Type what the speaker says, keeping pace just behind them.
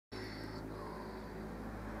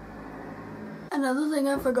Another thing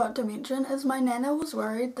I forgot to mention is my nana was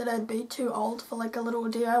worried that I'd be too old for like a little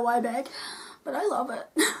DIY bag, but I love it.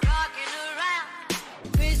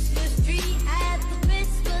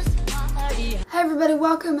 Hey everybody,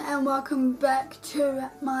 welcome back to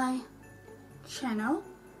my channel.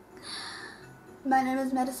 My name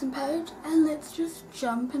is Madison Paige and let's just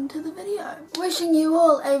jump into the video. Wishing you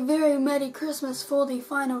all a very Merry Christmas for the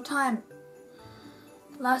final time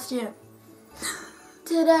last year.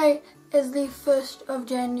 Today is the 1st of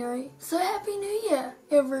January, so Happy New Year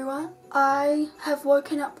everyone. I have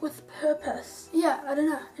woken up with purpose. Yeah, I don't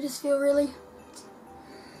know, I just feel really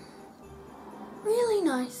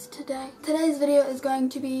nice today. Today's video is going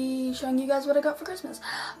to be showing you guys what I got for Christmas.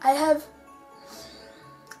 I have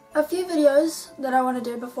a few videos that I want to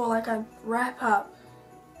do before like I wrap up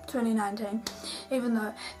 2019, even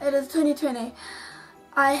though it is 2020.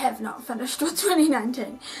 I have not finished with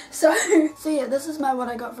 2019. So yeah, this is my what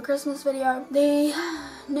I got for Christmas video. The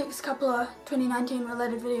next couple of 2019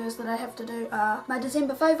 related videos that I have to do are my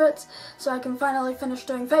December favourites, so I can finally finish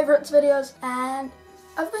doing favourites videos, and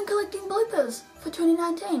I've been collecting bloopers for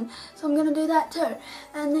 2019, so I'm going to do that too.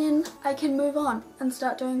 And then I can move on and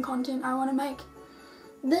start doing content I want to make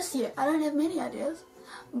this year. I don't have many ideas,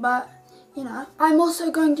 but you know. I'm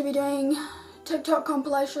also going to be doing TikTok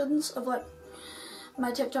compilations of like my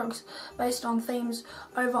TikToks based on themes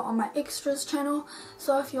over on my extras channel,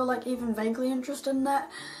 so if you're like even vaguely interested in that,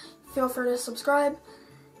 feel free to subscribe.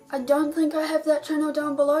 I don't think I have that channel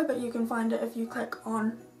down below, but you can find it if you click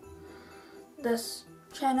on this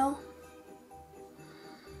channel.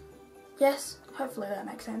 Yes, hopefully that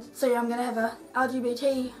makes sense. So yeah, I'm gonna have a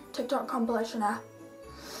LGBT TikTok compilation, a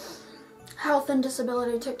health and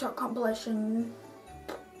disability TikTok compilation,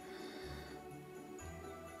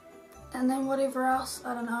 and then whatever else,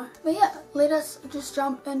 I don't know. But yeah, let us just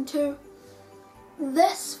jump into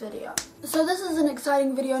this video. So this is an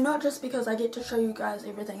exciting video, not just because I get to show you guys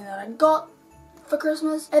everything that I got for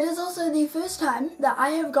Christmas. It is also the first time that I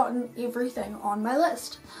have gotten everything on my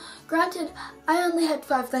list. Granted, I only had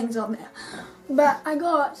 5 things on there, but I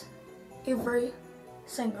got every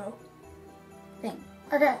single thing.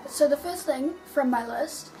 Okay, so the first thing from my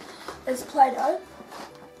list is Play-Doh.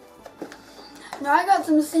 Now I got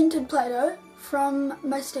some scented Play-Doh from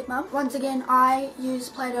my stepmum. Once again, I use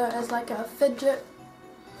Play-Doh as like a fidget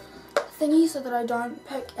thingy so that I don't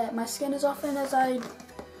pick at my skin as often as I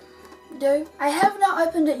do. I have not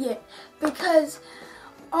opened it yet because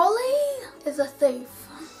Ollie is a thief.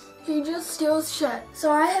 He just steals shit. So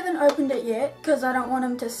I haven't opened it yet because I don't want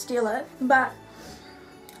him to steal it, but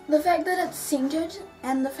the fact that it's scented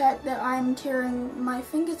and the fact that I'm tearing my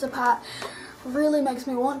fingers apart really makes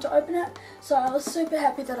me want to open it, so I was super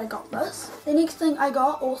happy that I got this. The next thing I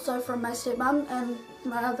got, also from my stepmom and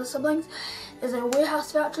my other siblings, is a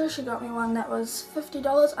warehouse voucher. She got me one that was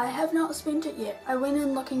 $50. I have not spent it yet. I went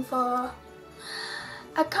in looking for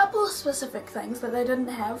a couple of specific things that they didn't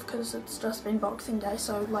have because it's just been Boxing Day,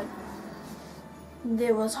 so like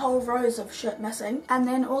there was whole rows of shit missing. And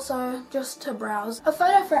then also just to browse, a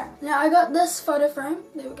photo frame. Now I got this photo frame,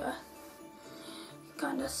 there we go,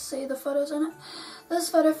 kind of see the photos in it. This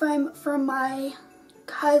photo frame from my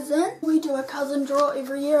cousin. We do a cousin draw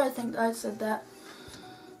every year. I think I said that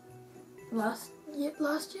last year,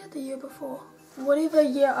 the year before. Whatever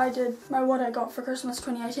year I did my what I got for Christmas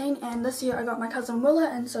 2018, and this year I got my cousin Willa,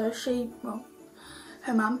 and so she, well,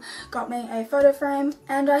 her mum got me a photo frame,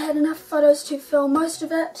 and I had enough photos to fill most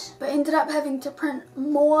of it, but ended up having to print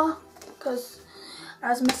more because I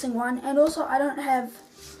was missing one, and also I don't have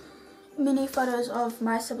many photos of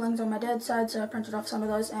my siblings on my dad's side, so I printed off some of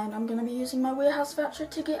those, and I'm going to be using my warehouse voucher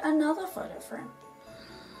to get another photo frame.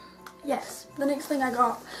 Yes, the next thing I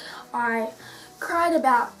got, I cried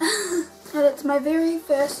about, and it's my very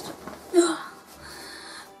first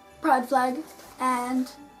pride flag,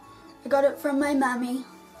 and I got it from my mummy,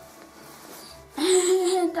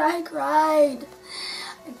 and I cried.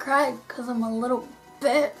 I cried because I'm a little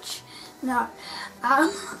bitch. No,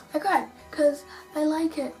 I cried because I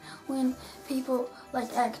like it when people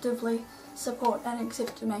like actively support and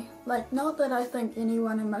accept me. Like, not that I think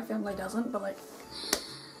anyone in my family doesn't, but like,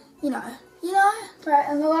 you know. Right,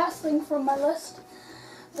 and the last thing from my list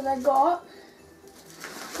that I got,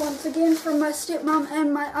 once again from my stepmom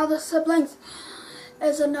and my other siblings,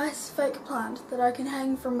 is a nice fake plant that I can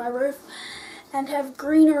hang from my roof and have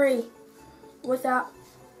greenery without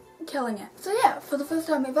killing it. So yeah, for the first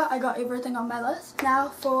time ever, I got everything on my list. Now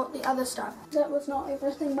for the other stuff. That was not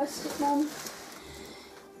everything my stepmom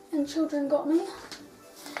and children got me.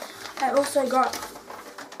 I also got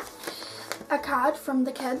a card from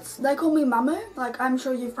the kids. They call me Mamu. Like, I'm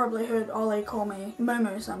sure you've probably heard Ollie call me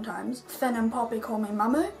Mumu sometimes. Finn and Poppy call me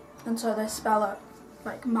Mamu, and so they spell it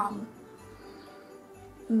like mum.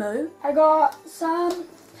 Moo. I got some,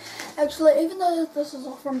 actually, even though this is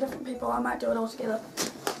all from different people, I might do it all together.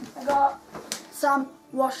 I got some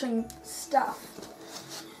washing stuff.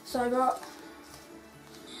 So I got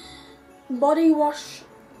body wash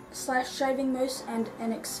 / shaving mousse and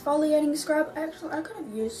an exfoliating scrub. Actually, I could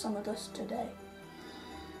have used some of this today,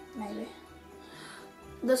 maybe.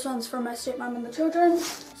 This one's from my stepmom and the children.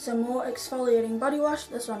 Some more exfoliating body wash.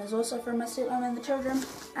 This one is also from my stepmom and the children.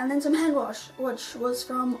 And then some hand wash, which was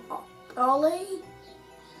from Ollie,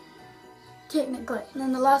 technically. And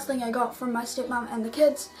then the last thing I got from my stepmom and the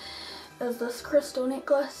kids is this crystal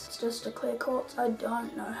necklace. It's just a clear quartz. I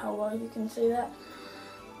don't know how well you can see that.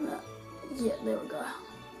 But yeah, there we go.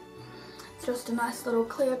 It's just a nice little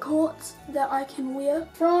clear quartz that I can wear.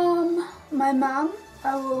 From my mum,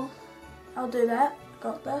 I'll do that.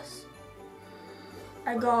 Got this.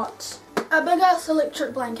 I got a big ass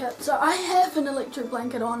electric blanket. So I have an electric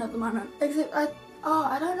blanket on at the moment. Except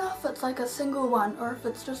I don't know if it's like a single one or if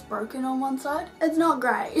it's just broken on one side. It's not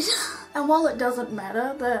great. And while it doesn't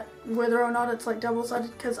matter that whether or not it's like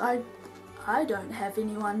double-sided, because I don't have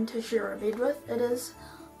anyone to share a bed with. It is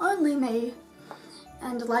only me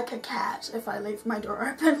and like a cat if I leave my door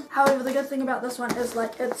open. However, the good thing about this one is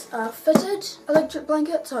like it's a fitted electric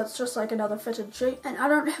blanket, so it's just like another fitted sheet, and I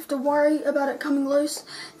don't have to worry about it coming loose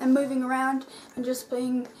and moving around and just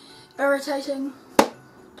being irritating.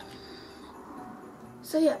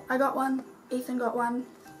 So yeah, I got one, Ethan got one.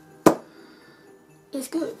 It's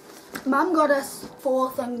good. Mum got us 4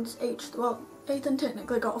 things each. Well, Ethan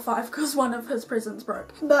technically got 5 because one of his presents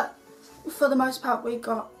broke, but for the most part we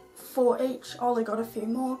got 4 each. Ollie got a few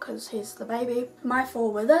more because he's the baby. My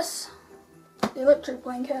 4 were this, the electric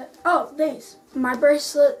blanket, oh these, my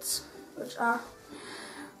bracelets, which are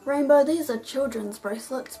rainbow. These are children's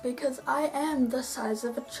bracelets because I am the size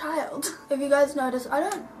of a child. If you guys notice, I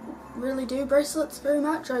don't really do bracelets very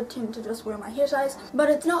much. I tend to just wear my hair ties, but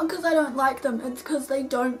it's not because I don't like them, it's because they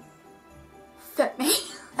don't fit me.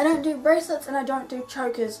 I don't do bracelets and I don't do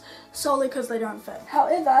chokers solely because they don't fit.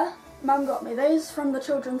 However, Mum got me these from the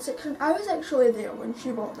children's section. I was actually there when she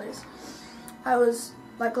bought these. I was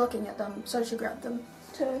like looking at them, so she grabbed them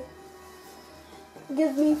to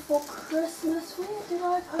give me for Christmas. Where did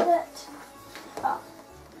I put it? Oh.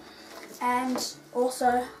 And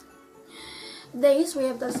also these, we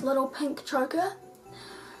have this little pink choker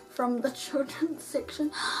from the children's section.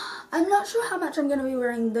 I'm not sure how much I'm going to be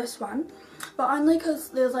wearing this one, but only because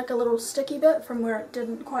there's like a little sticky bit from where it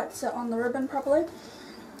didn't quite sit on the ribbon properly.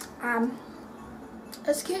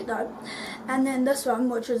 It's cute though. And then this one,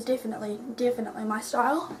 which is definitely my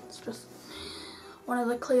style. It's just one of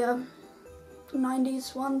the clear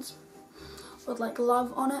 90s ones with like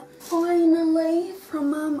love on it. Finally,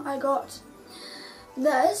 from Mum, I got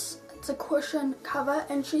this. It's a cushion cover,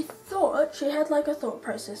 and she had like a thought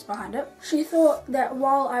process behind it. She thought that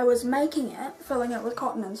while I was making it, filling it with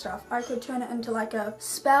cotton and stuff, I could turn it into like a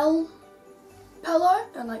spell pillow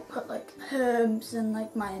and like put like herbs and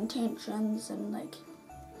like my intentions and like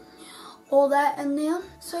all that in there.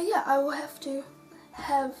 So yeah, I will have to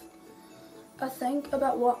have a think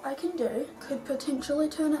about what I can do. Could potentially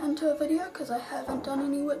turn it into a video because I haven't done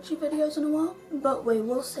any witchy videos in a while, but we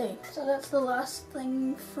will see. So that's the last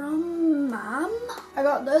thing from Mum. I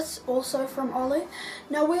got this also from Ollie.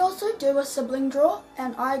 Now we also do a sibling draw,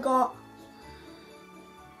 and I got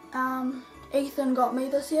Ethan got me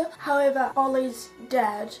this year. However, Ollie's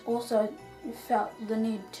dad also felt the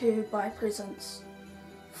need to buy presents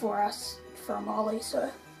for us from Ollie,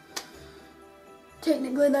 so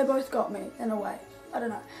technically they both got me in a way. I don't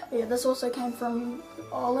know. But yeah, this also came from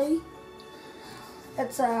Ollie.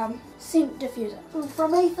 It's a scent diffuser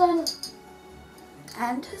from Ethan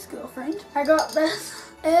and his girlfriend. I got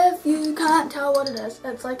this. If you can't tell what it is,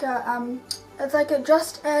 it's like a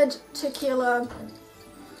just add tequila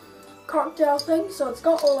cocktail thing. So it's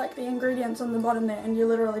got all like the ingredients on the bottom there, and you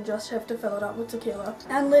literally just have to fill it up with tequila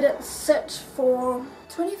and let it sit for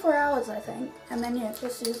 24 hours I think, and then yeah,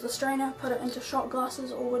 just use the strainer, put it into shot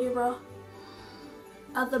glasses or whatever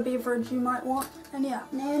other beverage you might want. And yeah,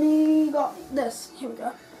 Nanny got this. Here we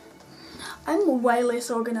go. I'm way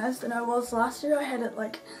less organised than I was last year. I had it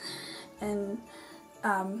like in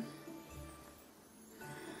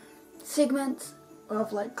segments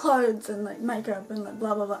of like clothes and like makeup and like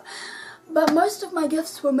blah blah blah, but most of my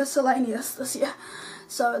gifts were miscellaneous this year,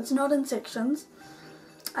 so it's not in sections.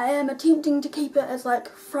 I am attempting to keep it as like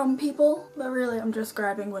from people, but really I'm just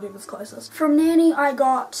grabbing whatever's closest. From Nanny I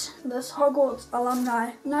got this Hogwarts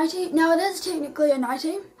alumni nightie. Now it is technically a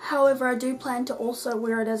nightie, however I do plan to also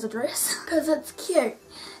wear it as a dress because it's cute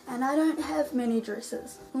and I don't have many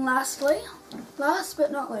dresses. And lastly, last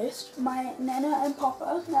but not least, my Nana and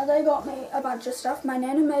Papa. Now they got me a bunch of stuff. My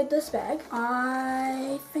Nana made this bag.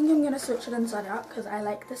 I think I'm going to switch it inside out because I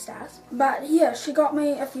like the stars. But yeah, she got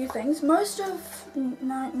me a few things. Some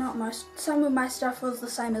of my stuff was the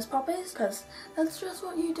same as Poppy's because that's just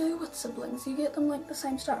what you do with siblings. You get them like the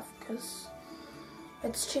same stuff because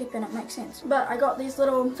it's cheap and it makes sense. But I got these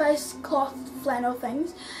little face cloth flannel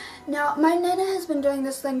things. Now, my Nana has been doing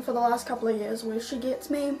this thing for the last couple of years where she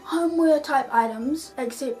gets me homeware type items,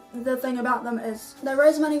 except the thing about them is they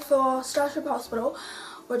raise money for Starship Hospital,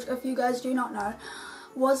 which if you guys do not know,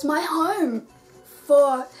 was my home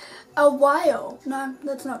for a while. No,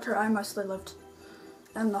 that's not true. I mostly lived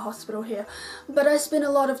in the hospital here, but I spent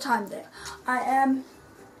a lot of time there. I am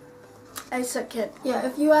a sick kid. Yeah,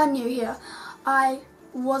 if you are new here, I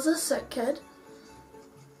was a sick kid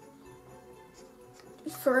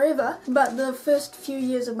forever, but the first few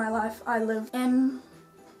years of my life I lived in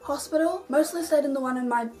hospital. Mostly stayed in the one in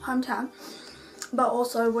my hometown, but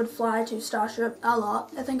also would fly to Starship a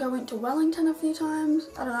lot. I think I went to Wellington a few times.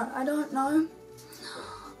 I don't know.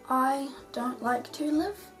 I don't like to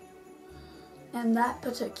live in that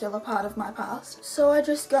particular part of my past, so I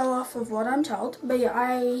just go off of what I'm told. But yeah,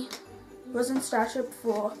 I was in Starship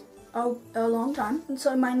for a long time, and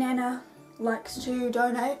so my Nana likes to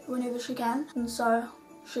donate whenever she can, and so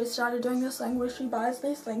she started doing this thing where she buys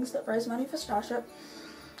these things that raise money for Starship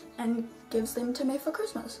and gives them to me for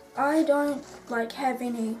Christmas. I don't like have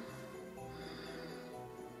any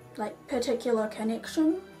like particular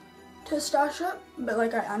connection to Starship, but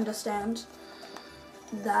like I understand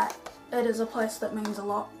that it is a place that means a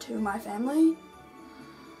lot to my family,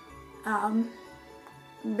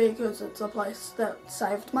 because it's a place that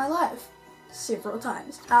saved my life several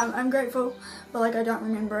times. I'm grateful, but like I don't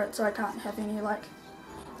remember it, so I can't have any like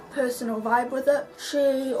personal vibe with it.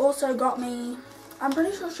 She also got me, I'm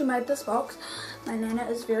pretty sure she made this box. My Nana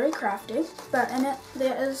is very crafty, but in it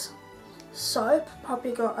there is soap.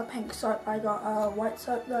 Poppy got a pink soap, I got a white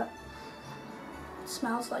soap that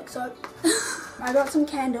smells like soap. I got some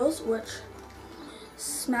candles which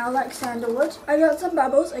smell like sandalwood. I got some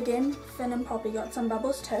bubbles, again Finn and Poppy got some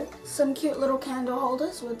bubbles too. Some cute little candle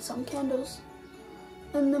holders with some candles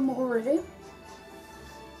in them already.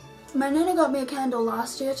 My Nana got me a candle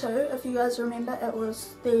last year too, if you guys remember. It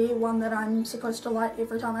was the one that I'm supposed to light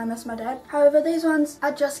every time I miss my dad. However, these ones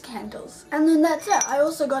are just candles. And then that's it. I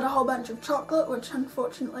also got a whole bunch of chocolate, which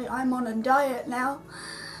unfortunately I'm on a diet now,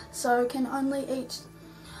 so can only eat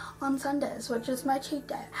on Sundays, which is my cheat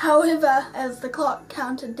day. However, as the clock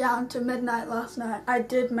counted down to midnight last night, I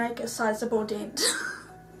did make a sizable dent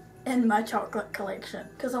in my chocolate collection.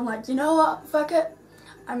 Because I'm like, you know what, fuck it.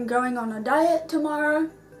 I'm going on a diet tomorrow.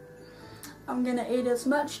 I'm gonna eat as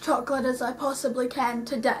much chocolate as I possibly can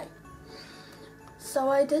today. So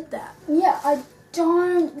I did that. Yeah, I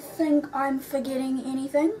don't think I'm forgetting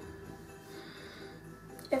anything.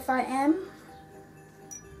 If I am,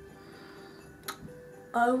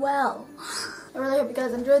 oh well. I really hope you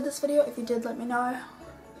guys enjoyed this video. If you did, let me know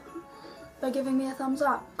by giving me a thumbs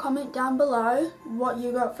up. Comment down below what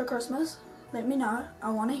you got for Christmas. Let me know. I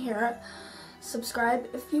want to hear it. Subscribe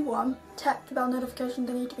if you want. Tap the bell notification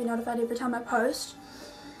thingy to be notified every time I post.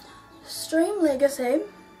 Stream Legacy.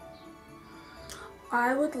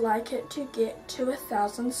 I would like it to get to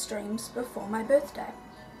 1,000 streams before my birthday,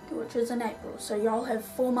 which is in April, so y'all have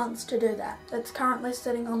 4 months to do that. It's currently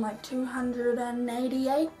sitting on like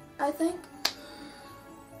 288, I think.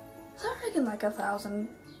 So I reckon like 1,000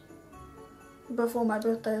 before my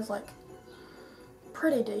birthday is like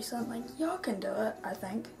pretty decent. Like y'all can do it, I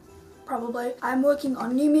think. Probably. I'm working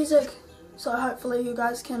on new music, so hopefully you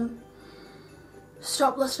guys can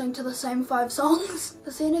stop listening to the same 5 songs.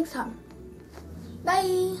 I'll see you next time.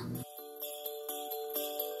 Bye!